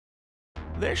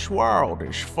This world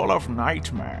is full of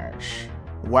nightmares.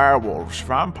 Werewolves,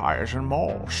 vampires, and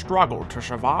more struggle to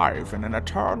survive in an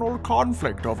eternal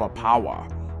conflict over power,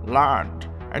 land,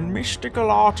 and mystical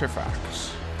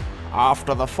artifacts.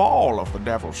 After the fall of the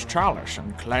Devil's Chalice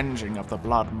and cleansing of the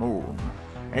Blood Moon,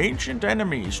 ancient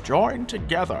enemies joined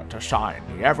together to sign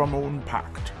the Evermoon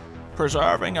Pact,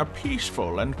 preserving a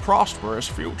peaceful and prosperous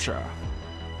future.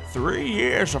 3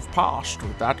 years have passed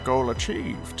with that goal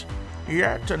achieved,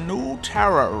 yet a new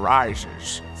terror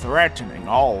rises, threatening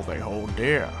all they hold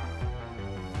dear.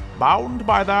 Bound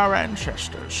by their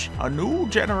ancestors, a new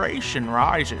generation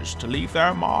rises to leave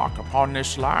their mark upon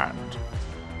this land.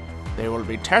 They will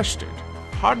be tested,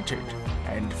 hunted,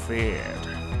 and feared.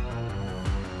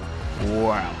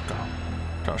 Welcome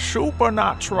to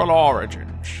Supernatural Origins.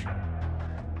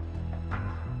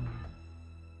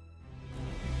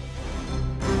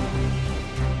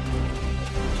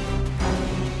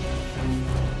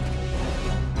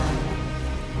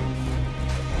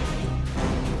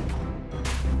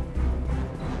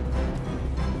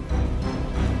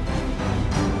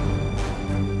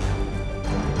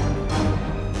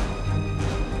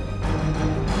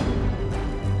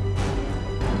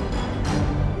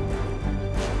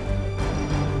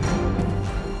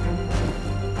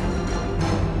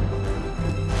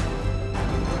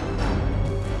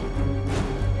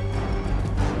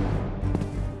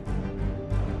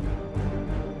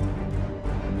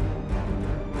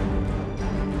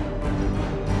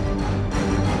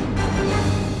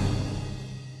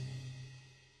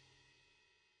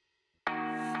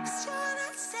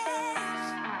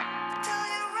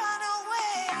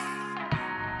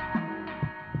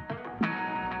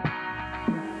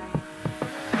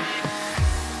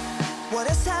 What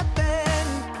has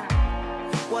happened?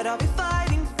 What are we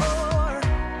fighting for?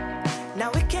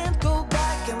 Now we can't go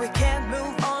back and we can't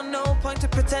move on. No point to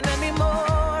pretend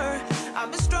anymore. I've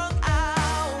been strung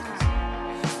out,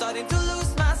 starting to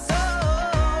lose my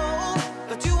soul.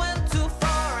 But you went too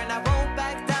far and I won't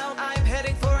back down. I'm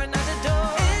heading for another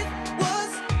door. It was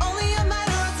only a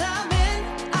matter of timing.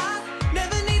 I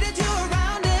never needed you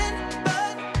around it,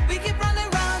 but we keep running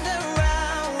round and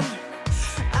round.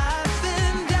 I've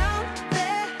been down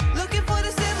there looking for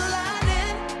the silver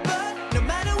lining, but no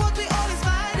matter what we always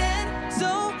fighting.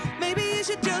 So maybe you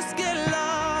should just get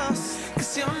lost,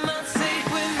 'cause you're not safe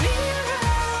with me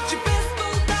around. You best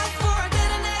bolt out before I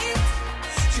detonate.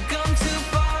 You come too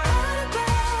far out of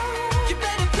bounds. You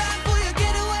better plan for your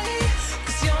getaway,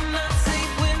 'cause you're not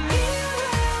safe with me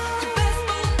around. You best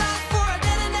bolt out before I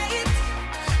detonate.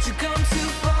 You come too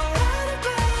far out of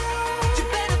bounds. You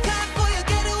better plan for your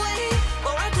getaway,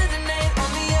 or I detonate on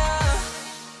the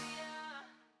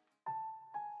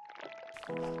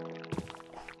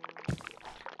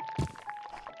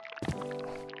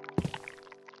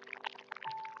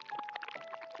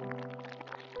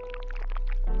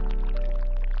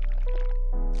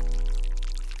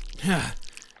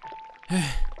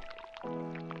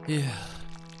Yeah.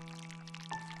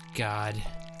 God.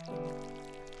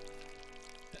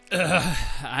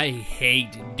 I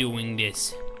hate doing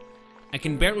this. I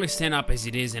can barely stand up as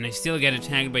it is, and I still get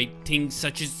attacked by things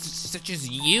such as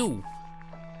you.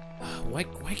 Why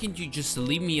can't you just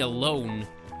leave me alone?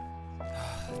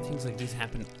 Things like this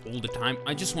happen all the time.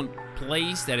 I just want a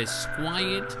place that is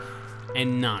quiet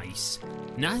and nice.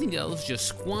 Nothing else,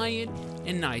 just quiet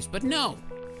and nice. But no.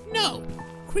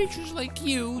 Creatures like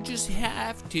you just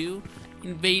have to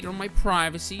invade on my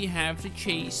privacy, have to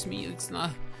chase me. It's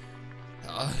not...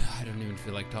 I don't even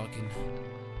feel like talking.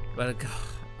 But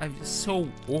I'm just so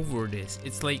over this.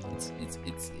 It's like,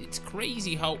 it's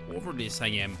crazy how over this I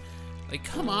am. Like,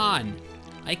 come on.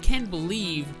 I can't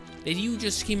believe that you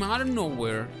just came out of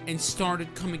nowhere and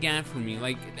started coming after me.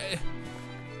 Like,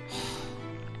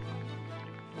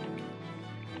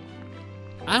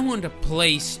 I want a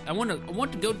place. I want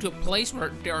to go to a place where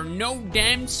there are no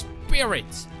damn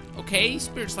spirits. Okay,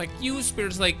 spirits like you,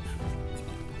 spirits like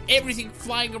everything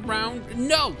flying around.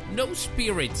 No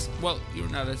spirits. Well, you're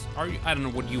not a. Are you? I don't know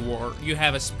what you are. You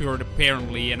have a spirit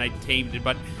apparently, and I tamed it.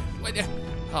 But what?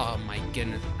 Oh my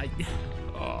goodness.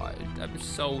 I'm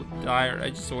so tired. I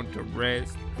just want to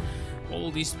rest. All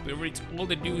these spirits, all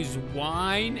they do is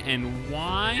whine and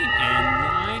whine and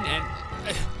whine and.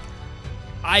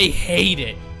 I hate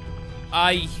it.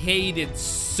 I hate it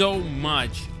so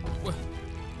much.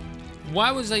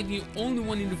 Why was I the only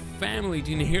one in the family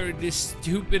to inherit this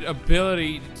stupid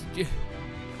ability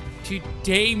to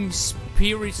tame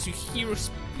spirits, to hear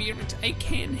spirits? I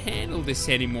can't handle this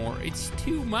anymore. It's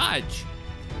too much.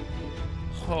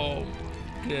 Oh,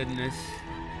 goodness.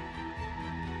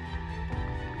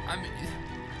 I mean,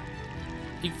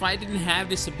 if I didn't have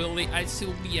this ability, I'd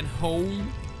still be at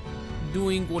home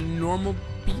doing what normal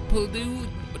people do,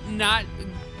 but not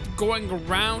going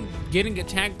around getting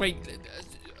attacked by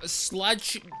a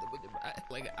sludge.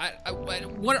 Like,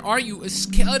 what are you? A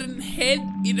skeleton head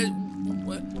in a...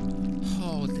 What?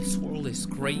 Oh, this world is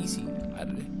crazy.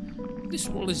 This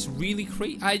world is really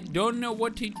crazy. I don't know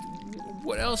what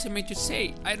else am I to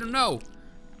say? I don't know.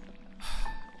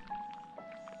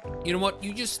 You know what?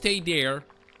 You just stay there.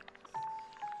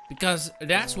 Because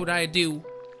that's what I do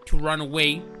to run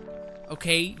away.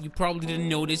 Okay? You probably didn't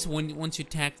notice once you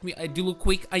attacked me. I do look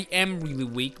weak. I am really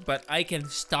weak, but I can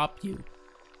stop you.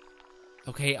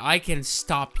 Okay? I can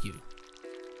stop you.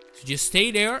 So just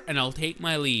stay there and I'll take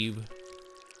my leave.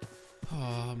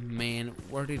 Oh man,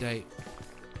 where did I...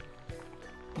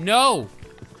 No!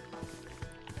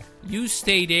 You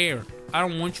stay there. I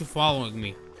don't want you following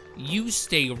me. You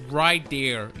stay right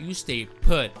there. You stay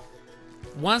put.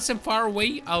 Once I'm far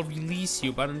away, I'll release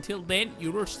you. But until then,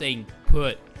 you're staying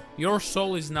put. Your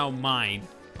soul is now mine.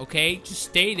 Okay? Just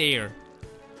stay there.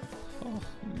 Oh,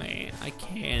 man. I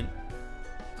can't.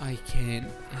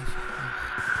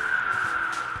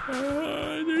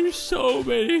 There's so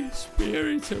many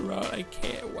spirits around. I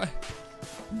can't.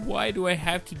 Why do I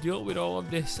have to deal with all of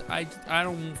this? I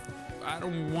don't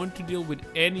want to deal with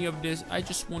any of this. I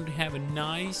just want to have a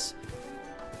nice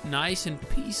and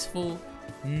peaceful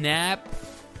nap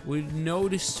with no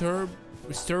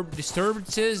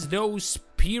disturbances, no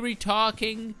spirit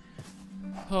talking.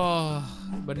 Oh,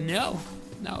 but no,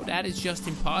 that is just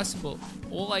impossible.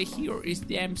 All I hear is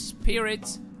damn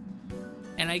spirits,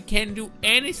 and I can't do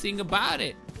anything about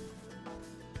it.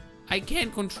 I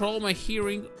can't control my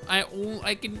hearing. I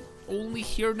can only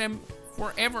hear them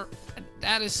forever.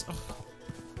 That is... Oh,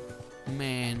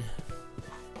 man.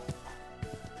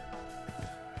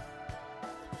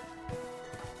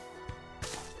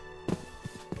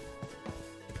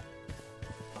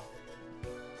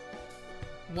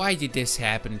 Why did this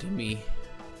happen to me?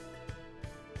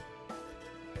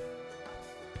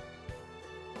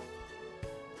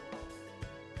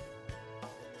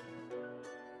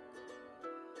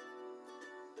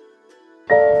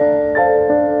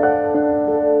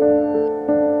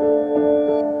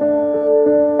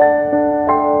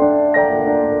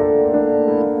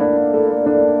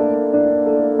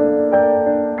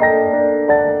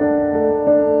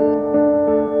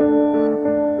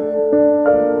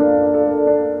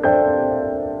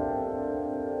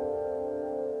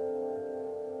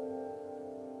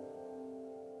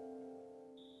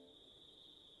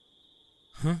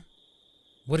 Huh?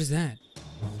 What is that?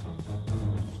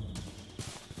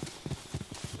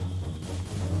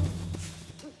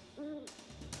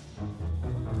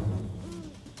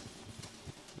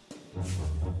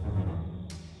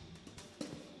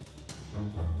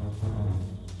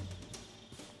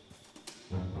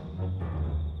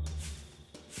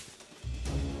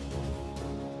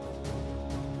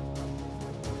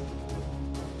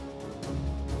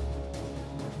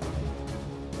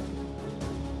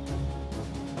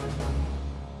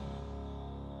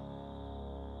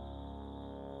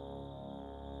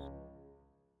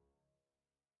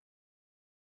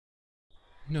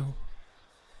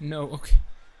 No, okay.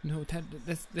 No, that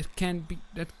can't be,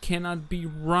 that cannot be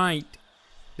right.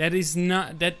 That is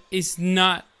not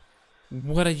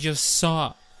what I just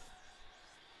saw.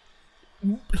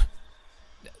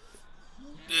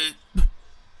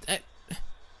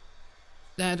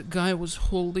 That guy was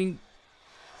holding...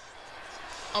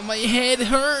 Oh, my head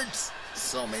hurts.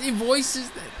 So many voices.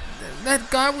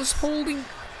 That guy was holding...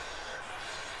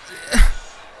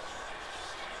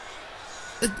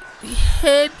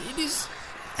 head in his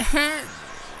hand.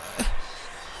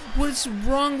 What's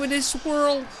wrong with this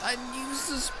world? I use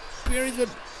the spirit, but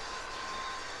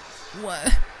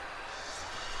what?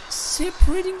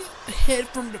 Separating the head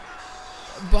from the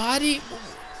body.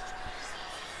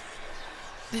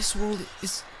 This world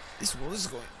is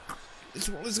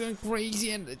going crazy,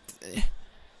 and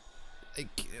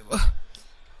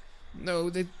no,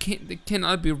 that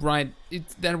cannot be right.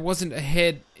 That wasn't a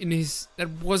head in his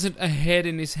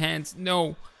hands.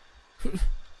 No.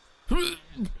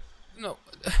 No.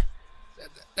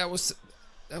 That was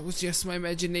just my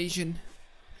imagination.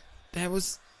 That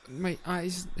was my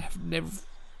eyes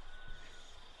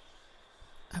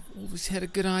I've always had a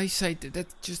good eyesight.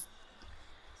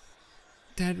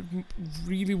 That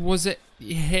really was a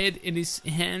head in his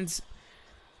hands.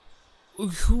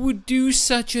 Who would do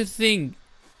such a thing?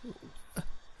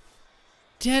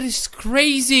 That is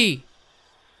crazy.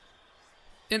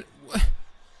 And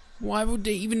why would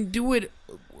they even do it?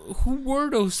 Who were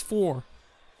those for?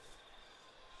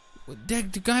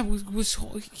 The guy was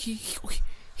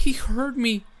He heard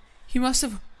me. He must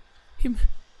have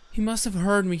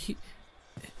heard me.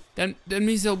 That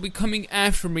means they'll be coming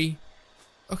after me.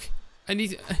 Okay, I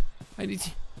need to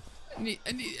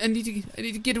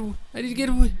get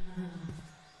away.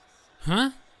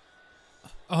 Huh?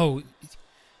 Oh,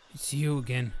 it's you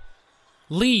again.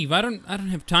 Leave. I don't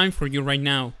have time for you right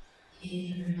now.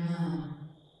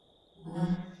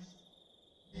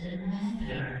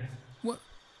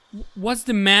 What's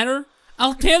the matter?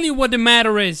 I'll tell you what the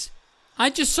matter is. I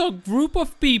just saw a group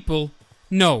of people.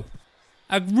 No,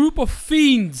 a group of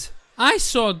fiends. I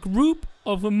saw a group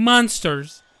of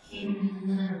monsters.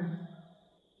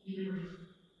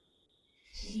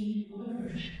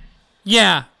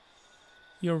 Yeah,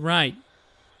 you're right.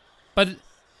 But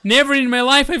never in my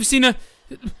life I've seen a...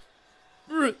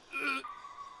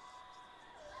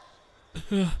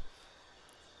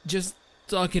 Just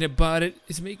talking about it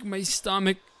is making my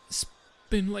stomach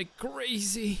spin like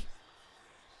crazy.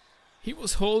 He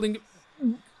was holding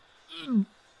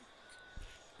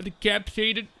a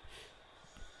decapitated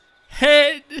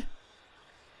head.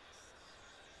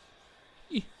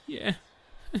 Yeah.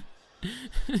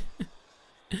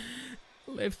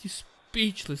 Left you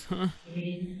speechless, huh?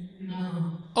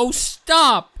 No. Oh,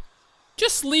 stop!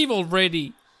 Just leave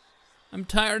already. I'm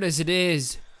tired as it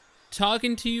is.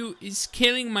 Talking to you is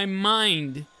killing my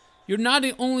mind. You're not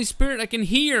the only spirit I can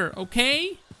hear,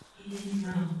 okay?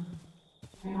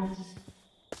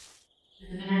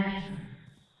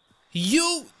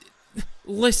 You...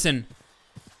 Listen.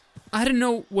 I don't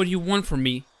know what you want from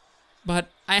me, but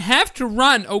I have to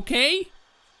run, okay?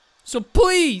 So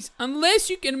please, unless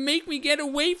you can make me get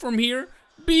away from here,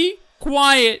 be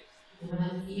quiet.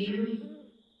 What you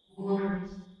want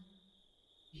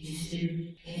is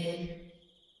to get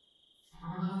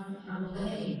far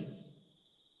away.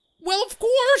 Well, of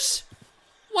course!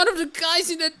 One of the guys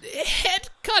in that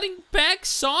head-cutting bag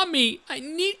saw me. I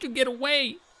need to get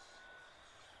away.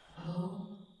 Oh.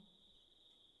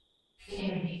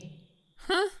 Okay.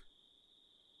 Huh?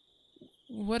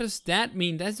 What does that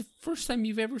mean? That's the first time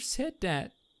you've ever said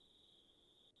that.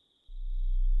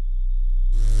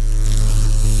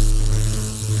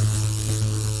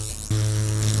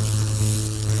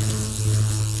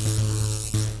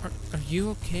 Are you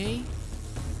okay?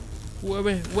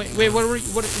 Wait, what were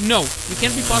you, no, you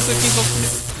can't be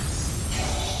possible.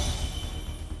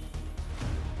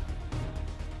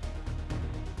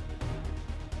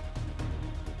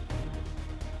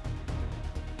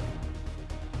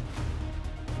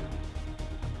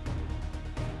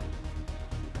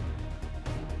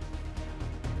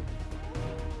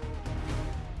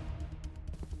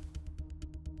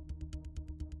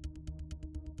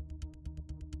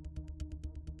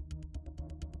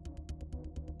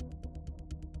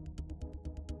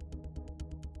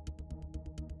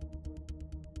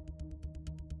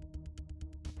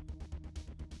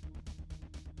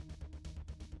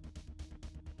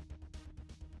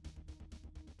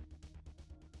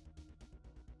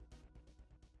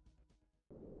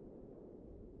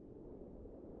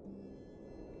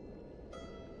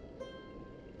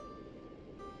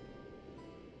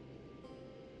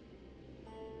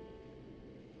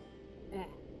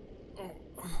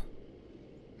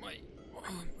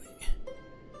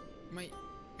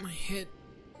 My head.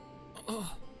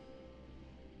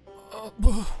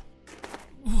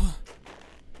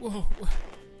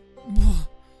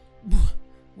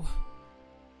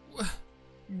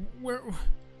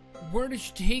 Where did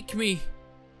you take me?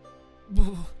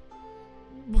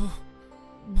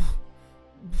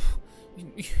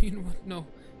 You know what? No.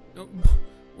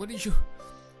 What did you?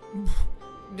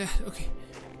 Okay.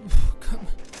 Come.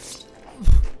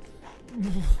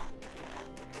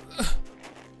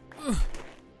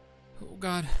 Oh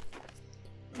God.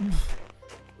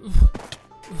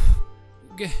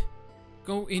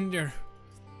 Go in there.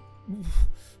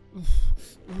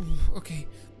 Okay.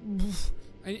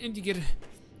 I need to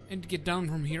get down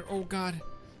from here. Oh God.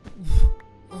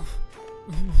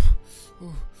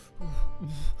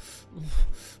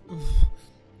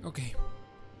 Okay.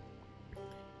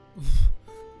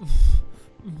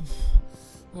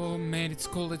 Oh man, it's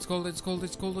cold. What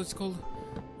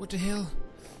the hell?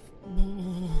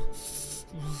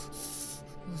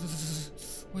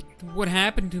 What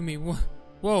happened to me?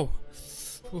 Whoa.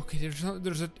 Okay,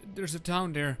 there's a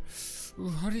town there.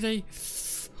 How did I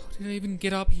even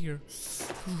get up here?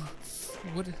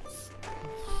 What did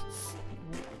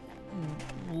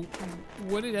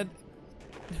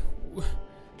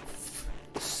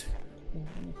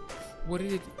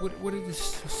the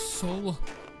soul,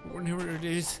 whatever it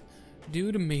is,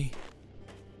 do to me?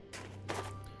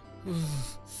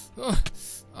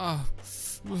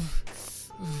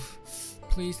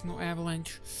 please, no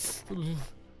avalanche.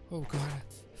 Oh god.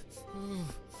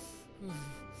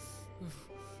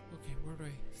 Okay, where do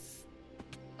I...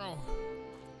 Oh.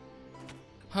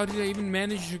 How did I even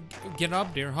manage to get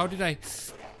up there? How did I...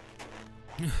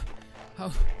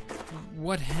 How...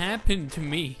 What happened to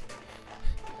me?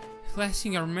 Last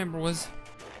thing I remember was...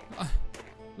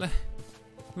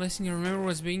 last thing I remember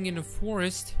was being in the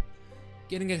forest,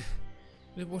 getting a...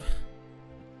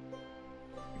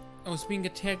 I was being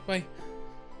attacked by...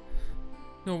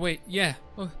 No, wait, yeah.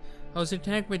 Oh, I was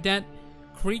attacked by that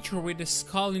creature with a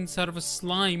skull inside of a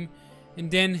slime,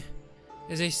 and then,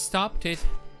 as I stopped it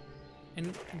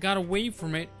and got away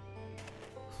from it,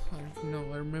 I don't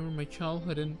know, I remember my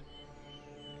childhood, and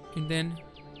then,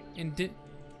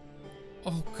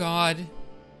 oh god,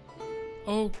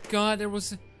 there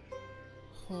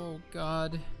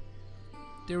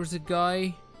was a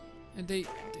guy, and they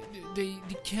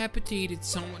decapitated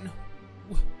someone.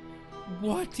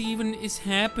 What even is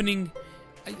happening?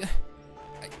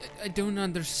 I don't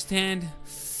understand.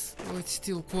 Oh, it's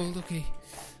still cold. Okay,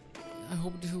 I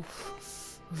hope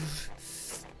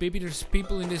maybe there's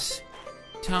people in this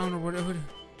town or whatever.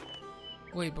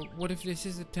 Wait, but what if this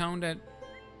is a town that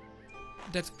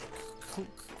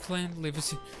clan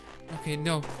lives in? Okay,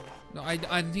 no,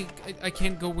 I think I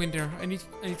can't go in there. I need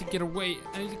to get away.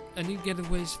 I need to get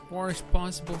away as far as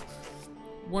possible.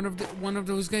 One of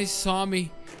those guys saw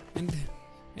me, and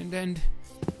then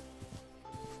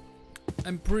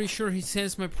I'm pretty sure he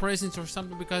sensed my presence or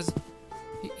something, because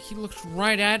he looked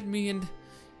right at me and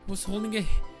was holding a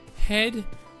head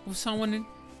of someone. And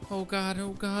oh god,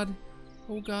 okay.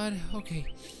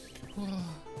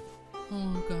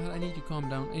 Oh god, I need to calm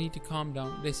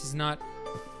down. This is not...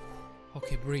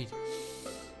 Okay, breathe.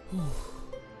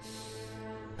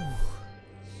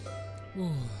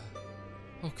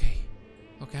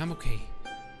 Okay, I'm okay.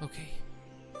 Okay,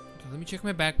 let me check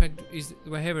my backpack.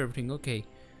 Do I have everything? Okay.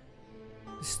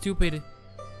 Stupid.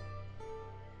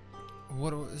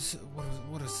 What is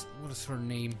her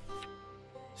name?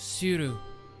 Suru.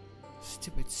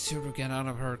 Stupid Suru, get out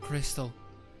of her crystal.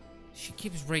 She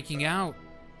keeps breaking out.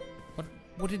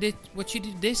 What she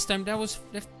did this time? That was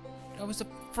the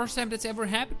first time that's ever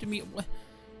happened to me.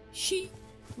 She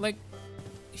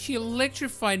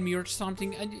electrified me or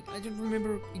something. I don't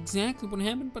remember exactly what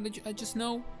happened, but I just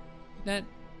know that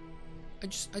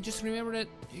I just remember that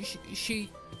she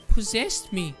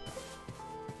possessed me,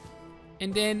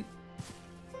 and then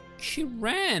she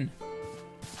ran,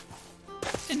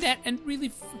 and really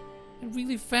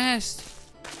fast.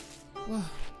 Well,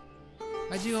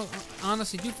 I do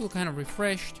honestly feel kind of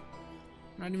refreshed.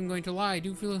 I'm not even going to lie. I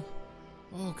do feel...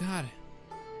 Oh god.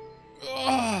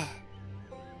 Oh,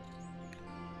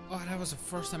 that was the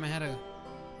first time I had an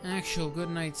actual good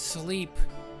night's sleep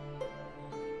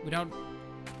without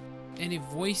any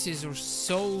voices or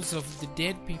souls of the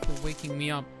dead people waking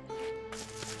me up.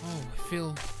 Oh, I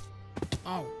feel...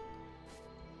 Oh.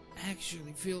 I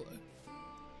actually feel...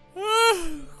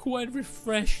 quite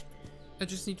refreshed. I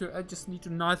just need to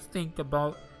not think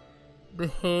about the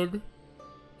head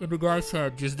in the guy's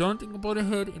head. Just don't think about the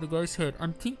head in the guy's head.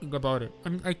 I'm thinking about it.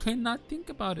 I cannot think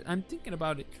about it. I'm thinking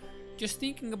about it. Just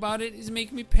thinking about it is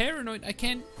making me paranoid. I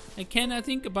cannot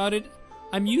think about it.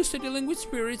 I'm used to dealing with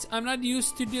spirits. I'm not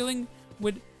used to dealing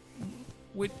with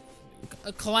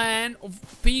a clan of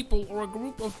people or a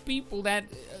group of people that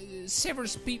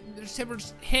severs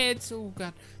heads. Oh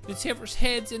god, that severs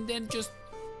heads and then just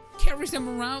carries them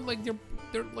around like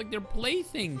they're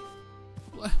plaything.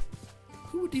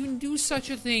 Who would even do such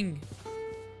a thing?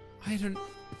 I don't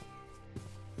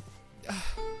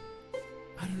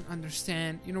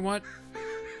understand. You know what?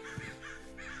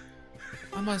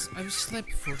 I've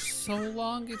slept for so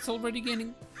long. It's already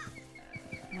getting...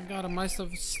 Oh my god, I must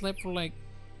have slept for like...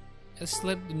 I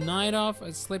slept the night off.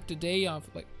 I slept the day off.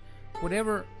 Like,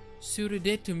 whatever Suru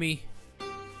did to me.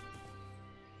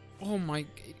 Oh my...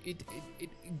 It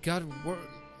got worse.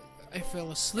 I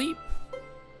fell asleep.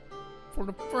 For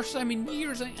the first time in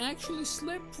years, I actually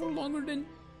slept for longer than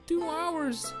 2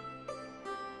 hours.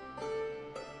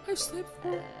 I slept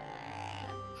for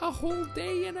a whole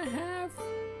day and a half.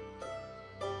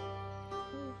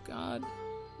 Oh god,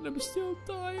 and I'm still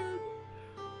tired.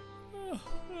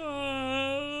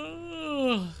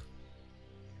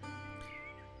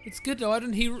 It's good though. I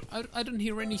don't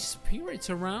hear any spirits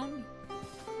around.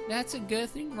 That's a good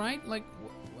thing, right? Like,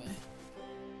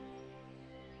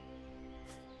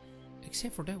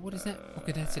 except for that, what is that?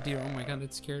 Okay, that's a deer. Oh my god,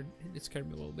 it scared me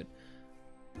a little bit.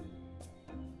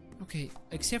 Okay,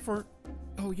 except for...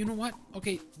 Oh, you know what?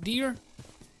 Okay, deer,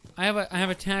 I have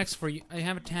a task for you.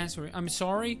 I'm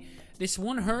sorry, this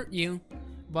won't hurt you,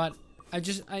 but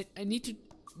I need to.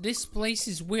 This place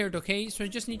is weird, okay? So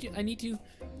I need to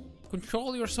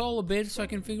control your soul a bit so I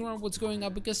can figure out what's going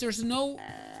on, because there's no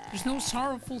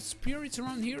sorrowful spirits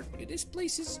around here. This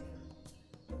place is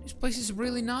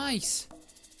really nice.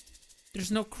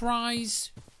 There's no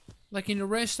cries like in the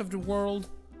rest of the world.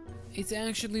 It's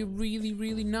actually really,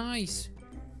 really nice.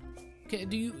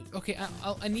 Okay,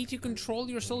 I need to control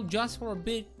your soul just for a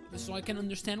bit so I can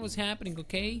understand what's happening,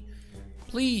 okay?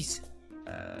 Please.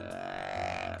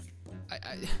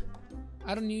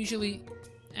 I don't usually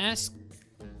ask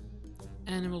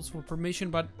animals for permission,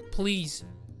 but please.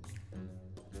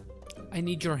 I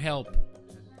need your help.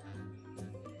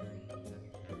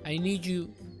 I need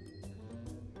you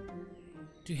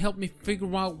to help me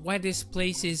figure out why this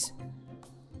place is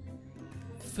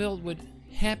filled with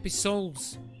happy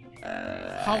souls.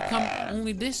 How come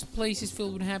only this place is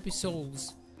filled with happy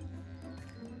souls?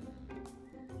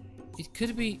 It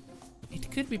could be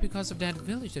because of that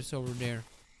village that's over there.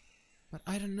 But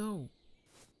I don't know.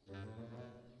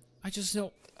 I just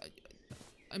know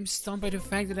I'm stunned by the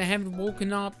fact that I haven't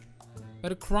woken up by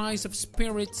the cries of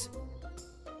spirits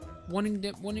wanting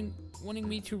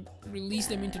me to release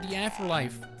them into the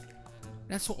afterlife.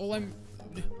 That's all I'm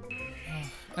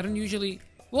I don't usually.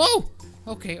 Whoa!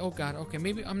 Okay, oh god, okay,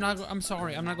 maybe I'm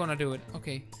sorry, I'm not gonna do it.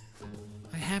 Okay.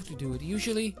 I have to do it.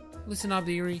 Usually, listen up,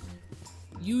 dearie.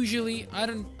 Usually, I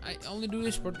only do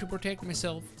this to protect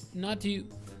myself, not to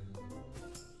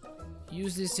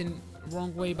use this in the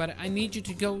wrong way, but I need you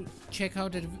to go check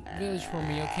out that village for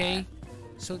me, okay?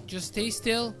 So just stay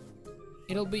still.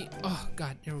 It'll be, oh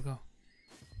god, there we go.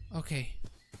 Okay.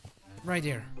 Right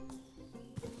there.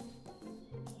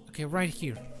 Okay, right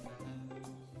here.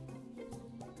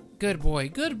 Good boy,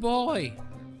 good boy.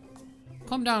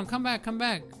 Calm down, come back.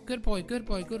 Good boy, good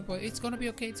boy, good boy. It's gonna be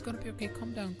okay, it's gonna be okay.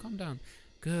 Calm down, calm down.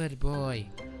 Good boy.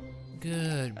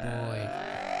 Good boy.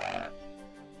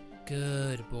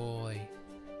 Good boy.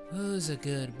 Who's a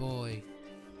good boy?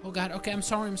 Oh god, okay, I'm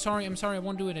sorry, I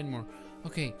won't do it anymore.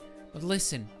 Okay, but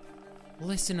listen.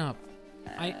 Listen up.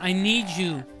 I need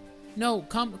you. No,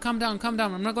 calm down.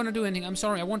 I'm not gonna do anything. I'm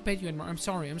sorry, I won't pet you anymore. I'm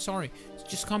sorry.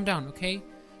 Just calm down, okay?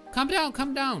 Calm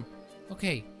down.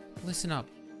 Okay, listen up.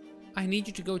 I need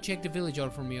you to go check the village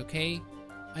out for me, okay?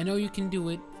 I know you can do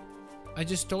it. I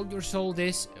just told your soul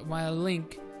this while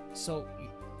Link, so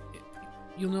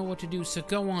you'll know what to do. So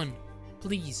go on,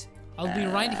 please. I'll be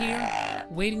right here,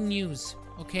 waiting news,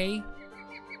 okay?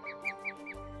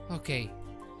 Okay.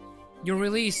 You're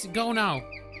released. Go now.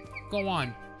 Go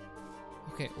on.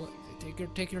 Okay, well,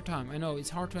 take your time. I know it's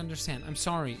hard to understand. I'm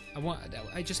sorry.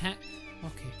 I just had.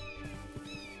 Okay.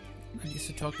 I'm not used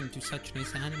to talking to such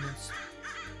nice animals.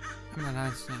 I'm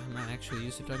not actually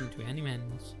used to talking to any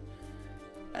animals.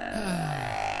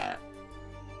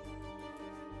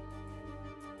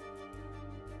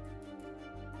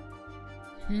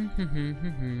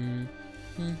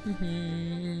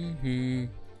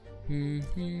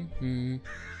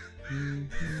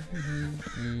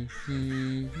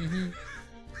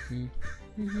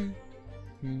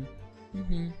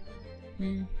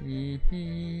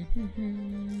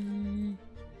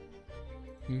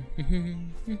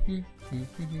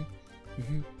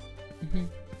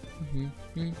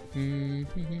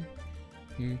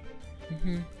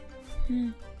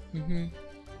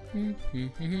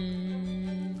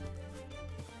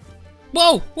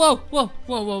 Whoa!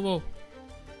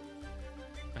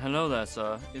 Hello there,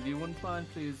 sir. If you wouldn't mind,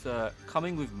 please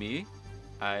coming with me.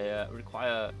 I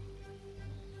require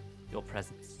your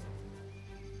presence.